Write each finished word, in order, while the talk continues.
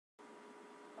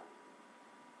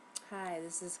Hi,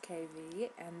 this is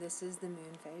KV, and this is the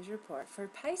Moon Phase Report for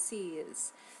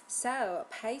Pisces. So,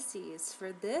 Pisces,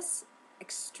 for this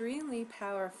extremely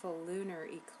powerful lunar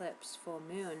eclipse full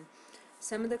moon,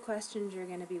 some of the questions you're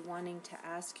going to be wanting to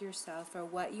ask yourself are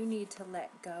what you need to let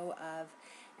go of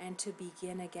and to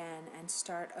begin again and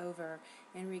start over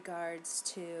in regards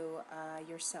to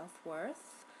your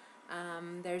self-worth.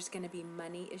 There's going to be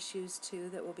money issues too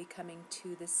that will be coming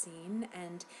to the scene,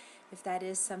 and if that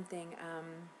is something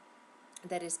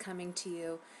that is coming to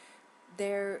you,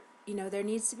 there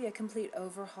needs to be a complete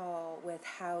overhaul with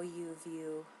how you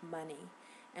view money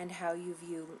and how you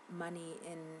view money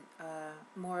in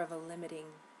more of a limiting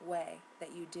way,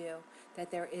 that you do,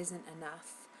 that there isn't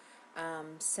enough.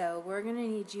 So we're going to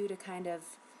need you to kind of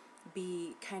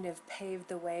pave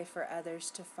the way for others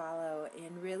to follow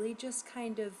in really just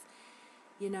kind of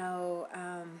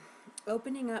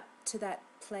opening up to that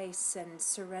place and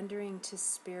surrendering to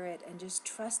spirit and just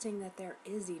trusting that there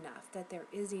is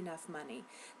enough money,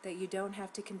 that you don't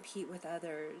have to compete with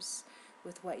others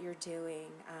with what you're doing.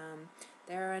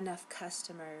 There are enough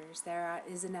customers,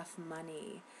 is enough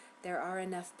money, there are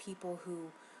enough people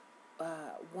who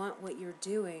want what you're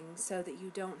doing, so that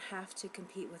you don't have to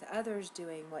compete with others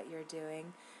doing what you're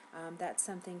doing. That's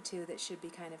something too that should be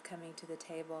kind of coming to the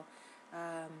table.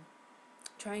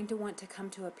 Trying to want to come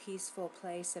to a peaceful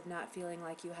place of not feeling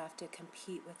like you have to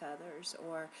compete with others,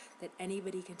 or that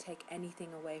anybody can take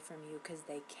anything away from you, because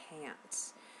they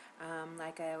can't.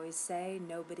 Like I always say,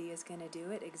 nobody is going to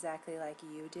do it exactly like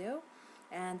you do,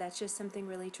 and that's just something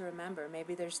really to remember.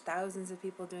 Maybe there's thousands of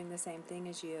people doing the same thing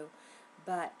as you,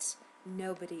 but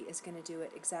nobody is going to do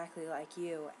it exactly like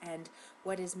you. And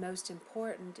what is most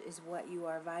important is what you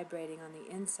are vibrating on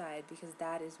the inside, because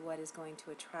that is what is going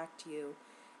to attract you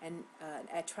and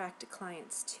attract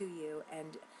clients to you,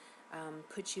 and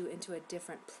put you into a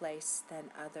different place than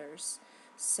others.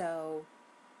 So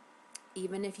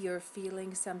even if you're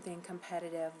feeling something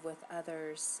competitive with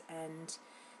others and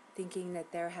thinking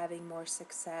that they're having more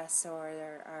success or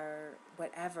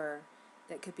whatever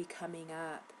that could be coming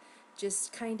up,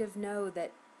 just kind of know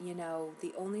that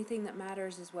the only thing that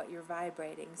matters is what you're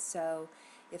vibrating. So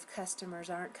if customers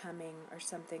aren't coming or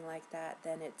something like that,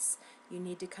 then you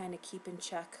need to kind of keep in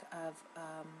check of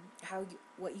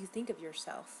what you think of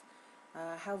yourself,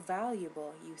 how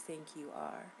valuable you think you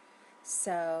are.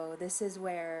 So this is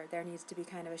where there needs to be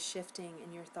kind of a shifting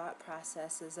in your thought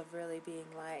processes of really being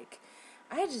like,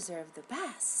 I deserve the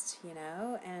best,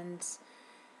 and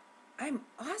I'm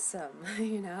awesome,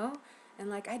 and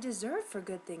like I deserve for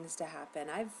good things to happen.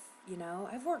 I've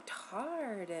worked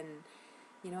hard, and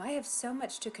I have so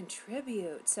much to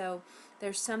contribute. So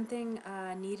there's something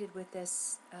needed with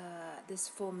this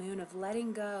full moon of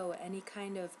letting go any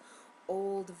kind of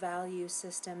old value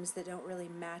systems that don't really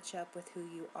match up with who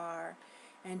you are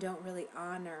and don't really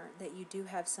honor that you do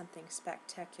have something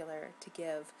spectacular to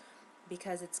give,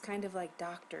 because it's kind of like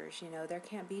doctors, there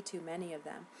can't be too many of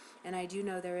them. And I do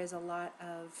know there is a lot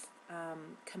of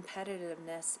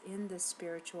competitiveness in the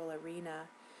spiritual arena,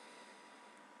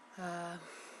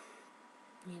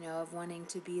 of wanting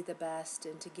to be the best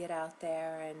and to get out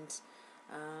there and,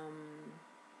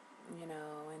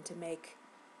 and to make,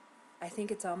 I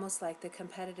think it's almost like the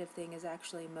competitive thing is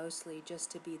actually mostly just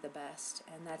to be the best,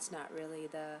 and that's not really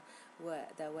the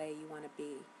way you want to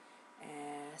be.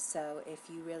 So if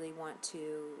you really want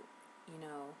to,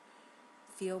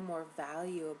 feel more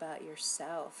value about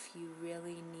yourself, you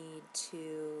really need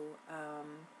to,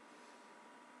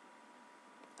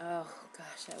 oh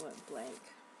gosh, I went blank.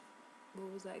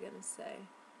 What was I going to say?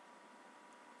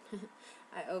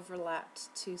 I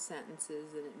overlapped two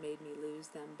sentences and it made me lose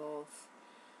them both.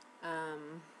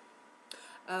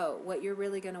 What you're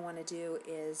really going to want to do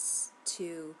is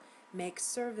to make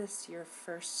service your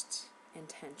first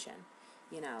intention.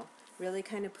 Really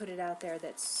kind of put it out there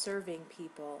that serving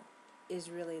people is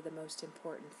really the most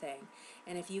important thing.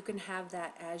 And if you can have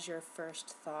that as your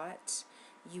first thought,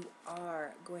 you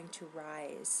are going to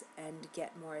rise and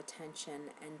get more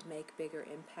attention and make bigger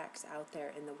impacts out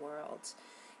there in the world.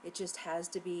 It just has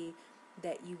to be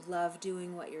that you love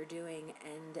doing what you're doing,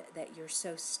 and that you're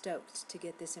so stoked to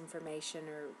get this information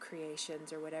or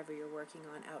creations or whatever you're working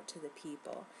on out to the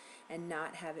people, and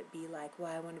not have it be like,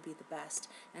 well, I want to be the best,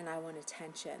 and I want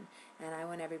attention, and I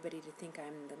want everybody to think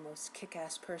I'm the most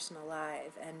kick-ass person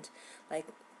alive. And like,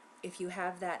 if you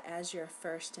have that as your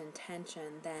first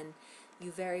intention, then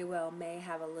you very well may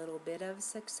have a little bit of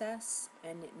success,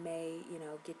 and it may,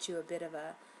 get you a bit of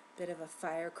a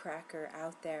firecracker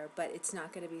out there, but it's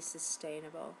not going to be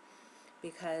sustainable,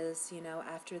 because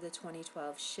after the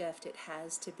 2012 shift, it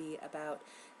has to be about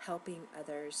helping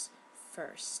others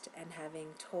first and having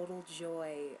total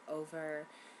joy over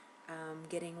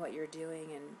getting what you're doing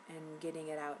and getting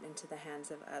it out into the hands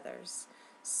of others.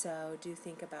 So do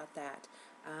think about that.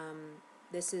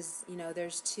 This is,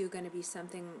 there's going to be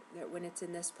something that when it's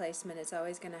in this placement, it's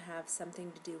always going to have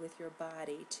something to do with your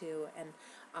body too, and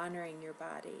honoring your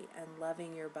body and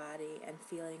loving your body and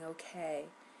feeling okay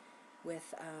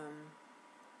with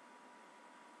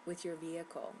your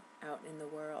vehicle out in the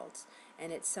world.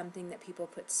 And it's something that people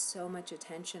put so much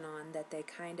attention on that they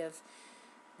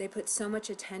put so much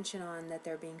attention on that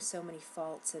there being so many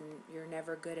faults and you're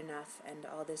never good enough and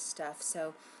all this stuff.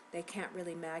 So they can't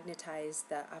really magnetize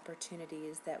the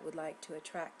opportunities that would like to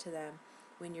attract to them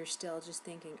when you're still just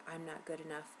thinking, I'm not good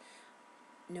enough.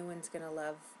 No one's going to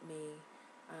love me.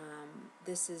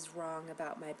 This is wrong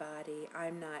about my body.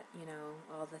 I'm not,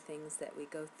 all the things that we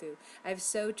go through. I've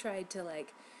so tried to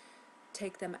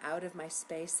take them out of my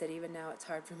space that even now it's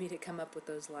hard for me to come up with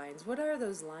those lines. What are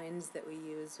those lines that we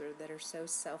use or that are so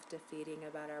self-defeating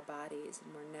about our bodies,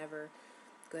 and we're never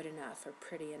good enough or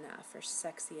pretty enough or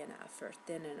sexy enough or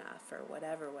thin enough or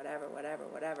whatever,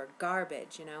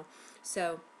 garbage,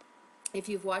 So if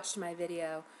you've watched my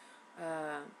video,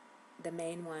 the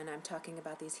main one, I'm talking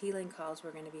about these healing calls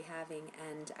we're going to be having,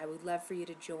 and I would love for you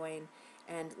to join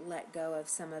and let go of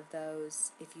some of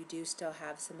those if you do still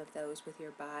have some of those with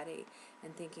your body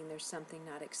and thinking there's something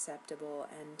not acceptable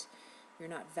and you're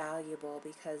not valuable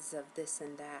because of this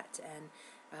and that. And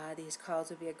these calls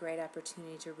would be a great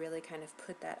opportunity to really kind of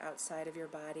put that outside of your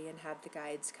body and have the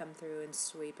guides come through and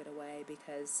sweep it away,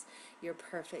 because you're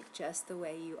perfect just the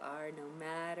way you are, no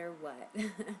matter what.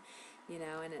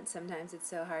 And sometimes it's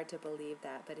so hard to believe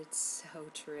that, but it's so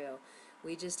true.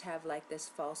 We just have this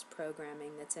false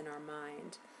programming that's in our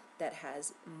mind that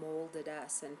has molded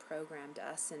us and programmed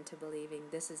us into believing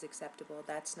this is acceptable,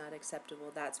 that's not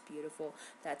acceptable, that's beautiful,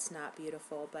 that's not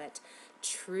beautiful. But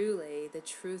truly, the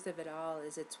truth of it all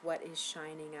is it's what is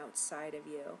shining outside of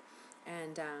you.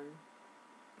 And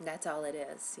that's all it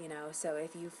is, So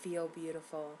if you feel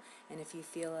beautiful and if you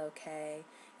feel okay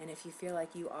and if you feel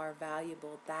like you are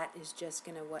valuable, that is just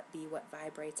going to be what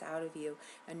vibrates out of you.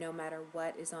 And no matter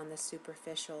what is on the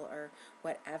superficial or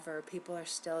whatever, people are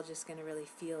still just going to really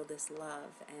feel this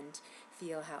love and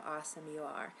feel how awesome you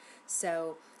are.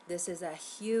 So this is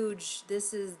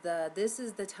this is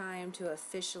the time to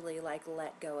officially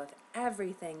let go of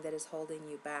everything that is holding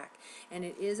you back. And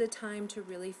it is a time to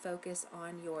really focus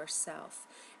on yourself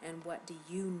and what do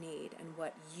you need and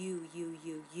what you.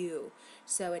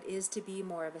 So it is to be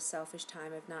more of a selfish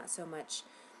time of not so much,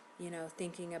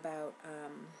 thinking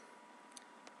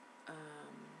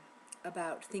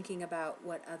about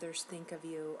what others think of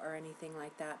you or anything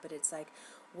like that, but it's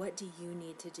what do you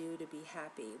need to do to be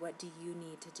happy? What do you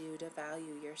need to do to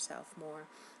value yourself more?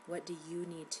 What do you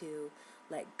need to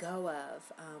let go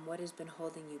of? What has been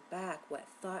holding you back? What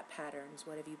thought patterns?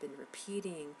 What have you been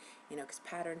repeating? Because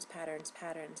patterns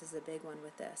is a big one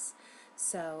with this.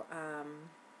 So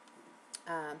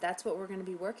that's what we're going to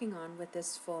be working on with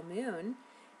this full moon.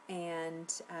 And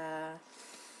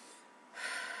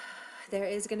there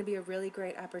is going to be a really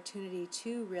great opportunity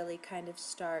to really kind of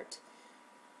start,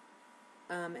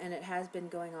 and it has been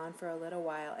going on for a little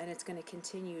while, and it's going to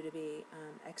continue to be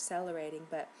accelerating,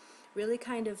 but really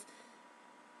kind of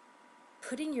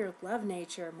putting your love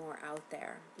nature more out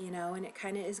there, and it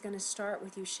kind of is going to start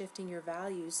with you shifting your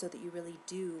values so that you really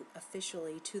do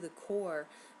officially to the core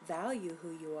value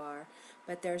who you are.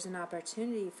 But there's an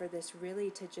opportunity for this really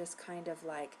to just kind of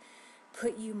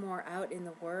put you more out in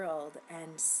the world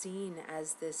and seen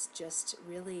as this just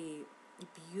really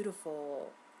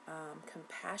beautiful,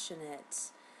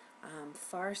 compassionate,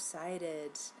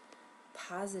 far-sighted,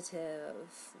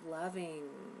 positive, loving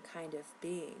kind of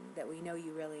being that we know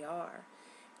you really are.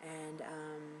 And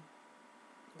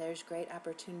there's great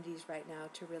opportunities right now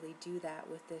to really do that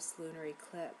with this lunar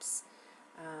eclipse.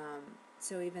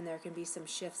 So even there can be some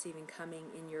shifts even coming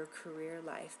in your career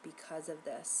life because of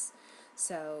this.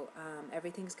 So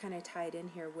everything's kind of tied in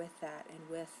here with that, and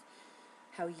with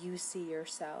how you see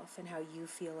yourself and how you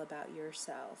feel about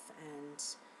yourself. And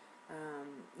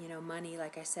money,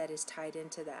 like I said, is tied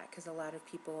into that, because a lot of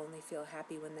people only feel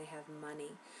happy when they have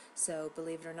money. So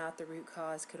believe it or not, the root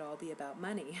cause could all be about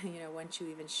money. Once you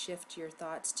even shift your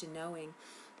thoughts to knowing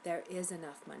there is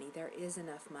enough money,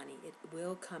 it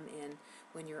will come in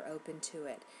when you're open to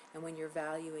it and when you're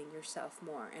valuing yourself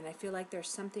more. And I feel like there's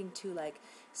something to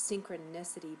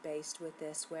synchronicity based with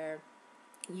this, where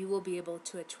you will be able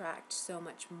to attract so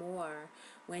much more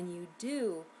when you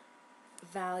do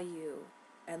value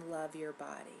and love your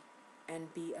body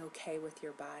and be okay with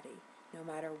your body, no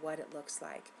matter what it looks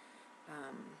like.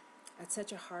 That's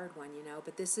such a hard one, you know,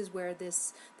 but this is where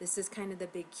this is kind of the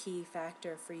big key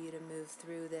factor for you to move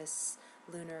through this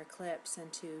lunar eclipse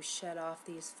and to shed off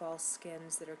these false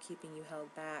skins that are keeping you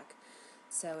held back.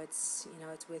 So it's, you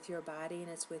know, it's with your body and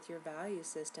it's with your value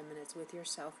system and it's with your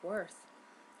self-worth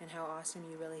and how awesome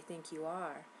you really think you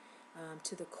are,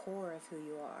 to the core of who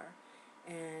you are.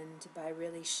 And by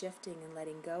really shifting and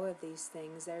letting go of these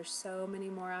things, there's so many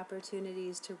more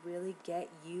opportunities to really get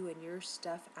you and your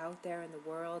stuff out there in the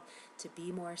world, to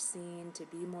be more seen, to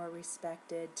be more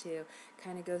respected, to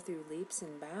kind of go through leaps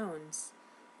and bounds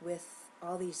with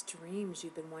all these dreams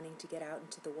you've been wanting to get out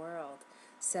into the world.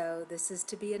 So this is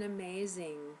to be an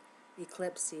amazing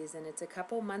eclipse season. It's a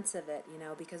couple months of it, you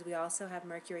know, because we also have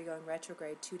Mercury going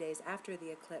retrograde 2 days after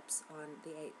the eclipse on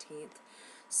the 18th.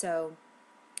 So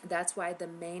that's why the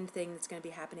main thing that's going to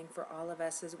be happening for all of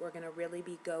us is we're going to really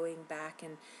be going back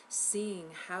and seeing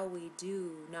how we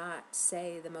do not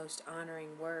say the most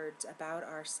honoring words about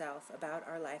ourself, about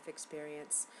our life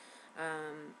experience,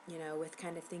 you know, with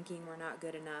kind of thinking we're not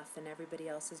good enough and everybody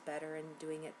else is better and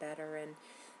doing it better. And,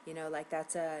 you know, like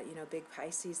that's a, you know, big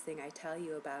Pisces thing I tell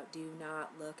you about. Do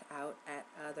not look out at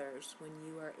others when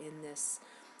you are in this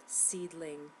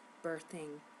seedling,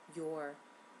 birthing your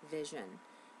vision.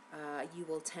 You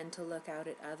will tend to look out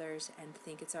at others and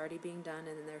think it's already being done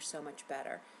and then they're so much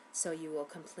better. So you will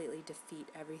completely defeat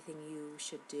everything you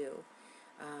should do.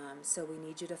 So we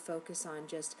need you to focus on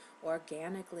just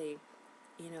organically,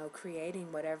 you know,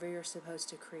 creating whatever you're supposed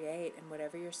to create and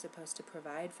whatever you're supposed to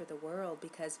provide for the world,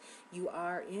 because you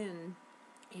are in,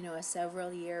 you know, a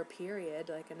several year period,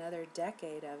 like another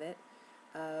decade of it,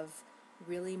 of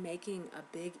really making a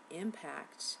big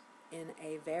impact in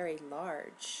a very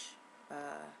large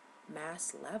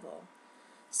mass level.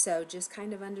 So just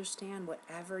kind of understand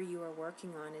whatever you are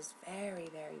working on is very,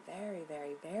 very, very,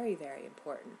 very, very, very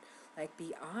important. Like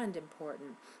beyond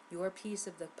important. Your piece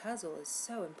of the puzzle is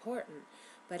so important,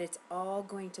 but it's all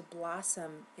going to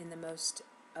blossom in the most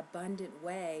abundant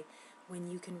way when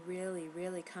you can really,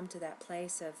 really come to that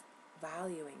place of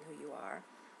valuing who you are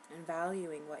and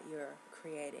valuing what you're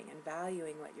creating and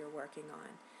valuing what you're working on.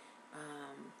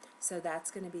 So that's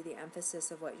going to be the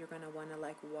emphasis of what you're going to want to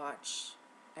like watch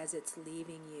as it's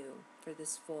leaving you for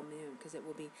this full moon, because it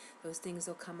will be, those things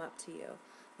will come up to you.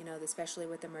 You know, especially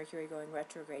with the Mercury going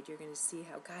retrograde, you're going to see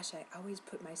how, gosh, I always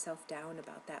put myself down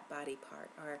about that body part,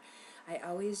 or I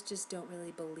always just don't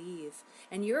really believe.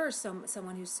 And you're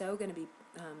someone who's so going to be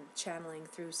channeling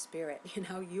through spirit. You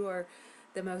know, you are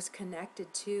the most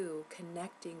connected to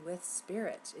connecting with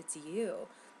spirit. It's you.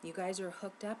 You guys are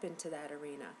hooked up into that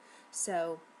arena.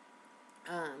 So,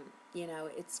 you know,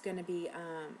 it's going to be,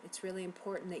 it's really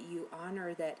important that you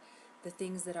honor that the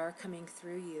things that are coming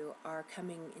through you are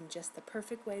coming in just the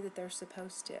perfect way that they're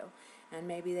supposed to. And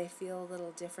maybe they feel a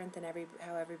little different than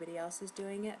how everybody else is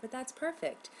doing it, but that's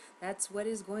perfect. That's what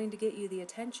is going to get you the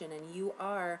attention. And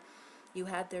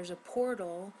there's a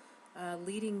portal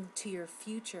leading to your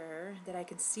future that I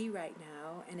can see right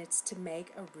now, and it's to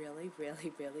make a really,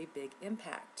 really, really big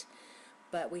impact.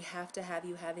 But we have to have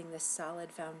you having this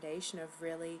solid foundation of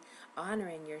really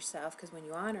honoring yourself, because when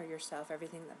you honor yourself,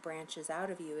 everything that branches out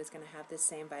of you is going to have this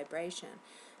same vibration.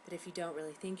 But if you don't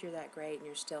really think you're that great and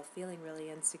you're still feeling really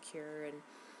insecure and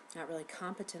not really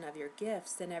competent of your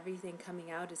gifts, then everything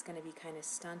coming out is going to be kind of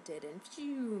stunted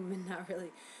and not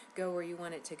really go where you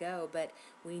want it to go. But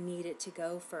we need it to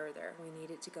go further. We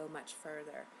need it to go much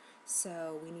further.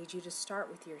 So we need you to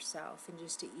start with yourself and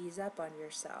just to ease up on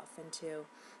yourself and to,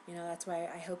 you know, that's why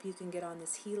I hope you can get on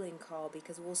this healing call,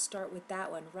 because we'll start with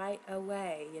that one right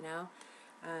away, you know,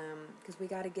 because we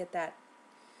got to get that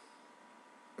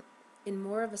in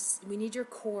more of a, we need your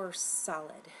core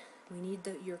solid. We need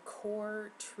your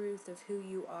core truth of who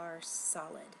you are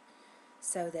solid,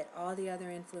 so that all the other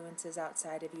influences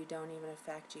outside of you don't even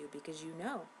affect you, because you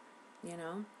know,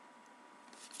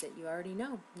 that you already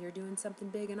know you're doing something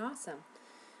big and awesome.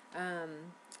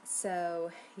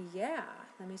 So yeah,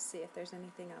 let me see if there's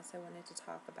anything else I wanted to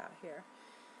talk about here.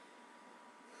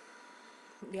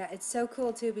 Yeah, it's so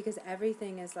cool too, because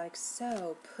everything is like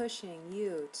so pushing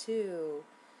you to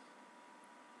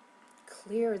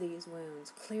clear these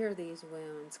wounds, clear these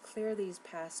wounds, clear these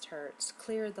past hurts,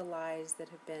 clear the lies that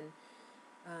have been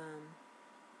um,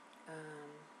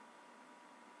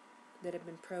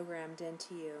 programmed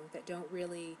into you, that aren't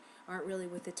really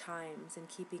with the times and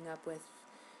keeping up with,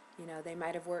 you know, they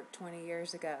might have worked 20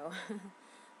 years ago,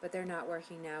 but they're not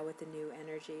working now with the new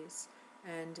energies.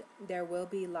 And there will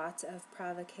be lots of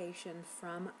provocation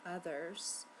from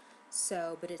others.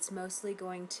 So, but it's mostly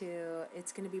going to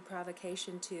be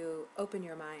provocation to open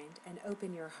your mind and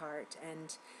open your heart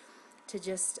and to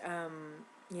just,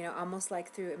 you know, almost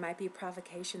like through, it might be a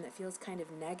provocation that feels kind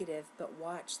of negative, but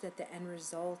watch that the end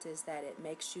result is that it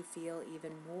makes you feel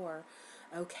even more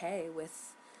okay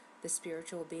with the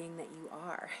spiritual being that you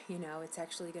are. You know, it's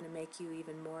actually going to make you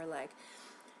even more like,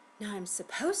 no, I'm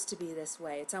supposed to be this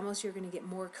way. It's almost, you're going to get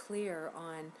more clear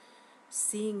on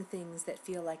seeing things that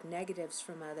feel like negatives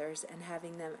from others and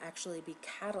having them actually be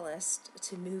catalyst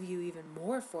to move you even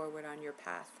more forward on your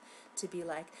path, to be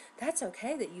like, that's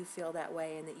okay that you feel that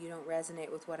way and that you don't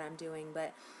resonate with what I'm doing,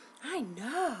 but I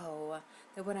know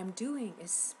that what I'm doing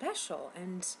is special,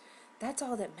 and that's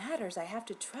all that matters. I have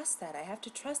to trust that. I have to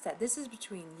trust that. This is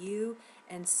between you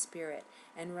and spirit.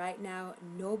 And right now,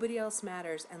 nobody else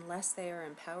matters unless they are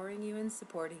empowering you and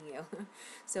supporting you.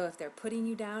 So if they're putting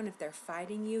you down, if they're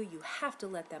fighting you, you have to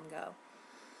let them go.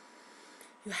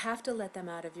 You have to let them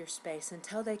out of your space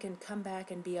until they can come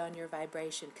back and be on your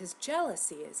vibration. Because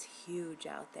jealousy is huge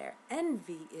out there.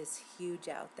 Envy is huge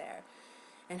out there.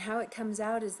 And how it comes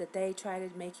out is that they try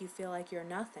to make you feel like you're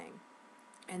nothing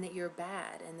and that you're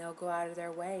bad, and they'll go out of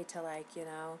their way to, like, you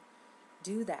know,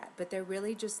 do that. But they're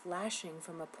really just lashing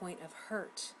from a point of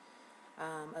hurt,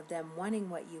 of them wanting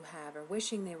what you have or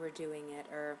wishing they were doing it,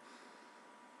 or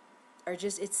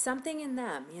just, it's something in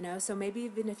them, you know. So maybe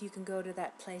even if you can go to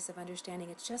that place of understanding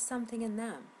it's just something in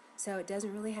them, so it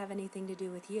doesn't really have anything to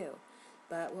do with you.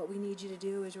 But what we need you to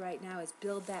do is right now is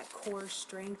build that core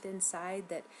strength inside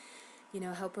that, you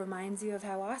know, help reminds you of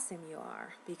how awesome you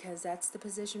are, because that's the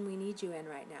position we need you in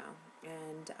right now.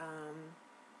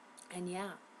 And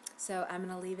yeah, so I'm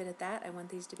going to leave it at that. I want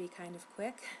these to be kind of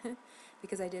quick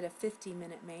because I did a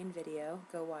 50-minute main video.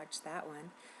 Go watch that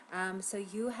one. So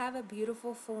you have a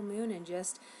beautiful full moon, and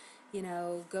just, you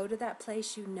know, go to that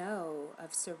place, you know,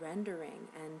 of surrendering,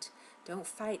 and don't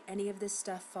fight any of this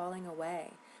stuff falling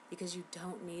away, because you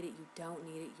don't need it, you don't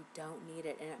need it, you don't need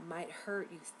it, and it might hurt,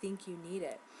 you think you need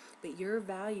it, but your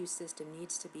value system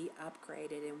needs to be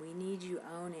upgraded, and we need you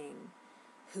owning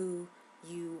who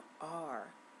you are,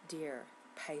 dear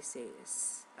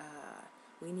Pisces.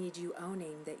 We need you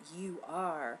owning that you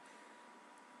are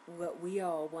what we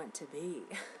all want to be.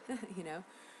 You know,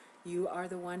 you are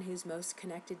the one who's most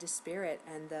connected to spirit,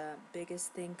 and the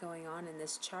biggest thing going on in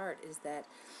this chart is that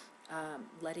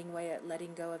letting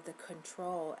go of the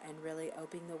control and really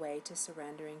opening the way to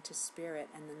surrendering to spirit,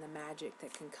 and then the magic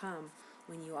that can come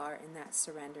when you are in that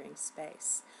surrendering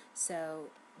space. So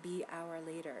be our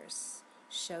leaders.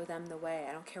 Show them the way.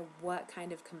 I don't care what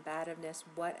kind of combativeness,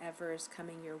 whatever is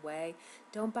coming your way,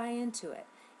 don't buy into it.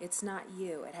 It's not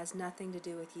you. It has nothing to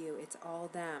do with you. It's all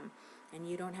them. And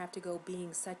you don't have to go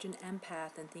being such an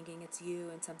empath and thinking it's you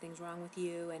and something's wrong with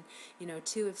you. And, you know,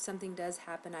 too, if something does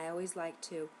happen, I always like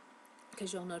to,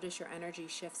 because you'll notice your energy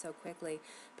shift so quickly,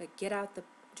 but get out the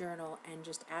journal and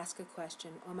just ask a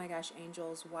question. Oh my gosh,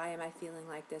 angels, why am I feeling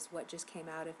like this? What just came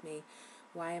out of me?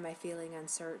 Why am I feeling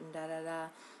uncertain? Da da da.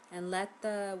 And let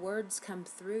the words come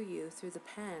through you, through the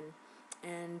pen,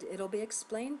 and it'll be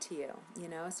explained to you, you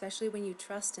know, especially when you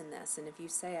trust in this. And if you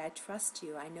say, I trust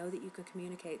you, I know that you can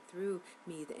communicate through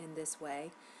me in this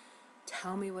way,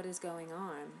 tell me what is going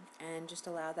on, and just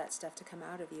allow that stuff to come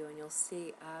out of you, and you'll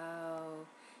see, oh,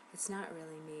 it's not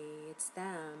really me, it's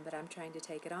them, but I'm trying to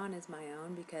take it on as my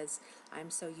own because I'm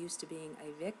so used to being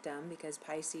a victim, because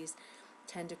Pisces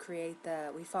tend to create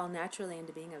we fall naturally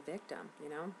into being a victim, you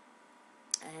know,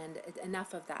 and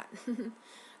enough of that.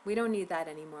 We don't need that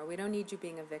anymore. We don't need you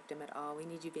being a victim at all. We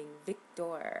need you being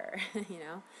victor, you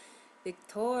know,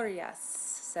 victorious.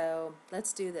 So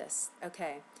let's do this.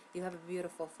 Okay, you have a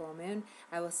beautiful full moon.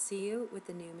 I will see you with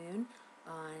the new moon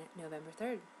on November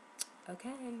 3rd.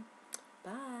 Okay,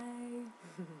 bye.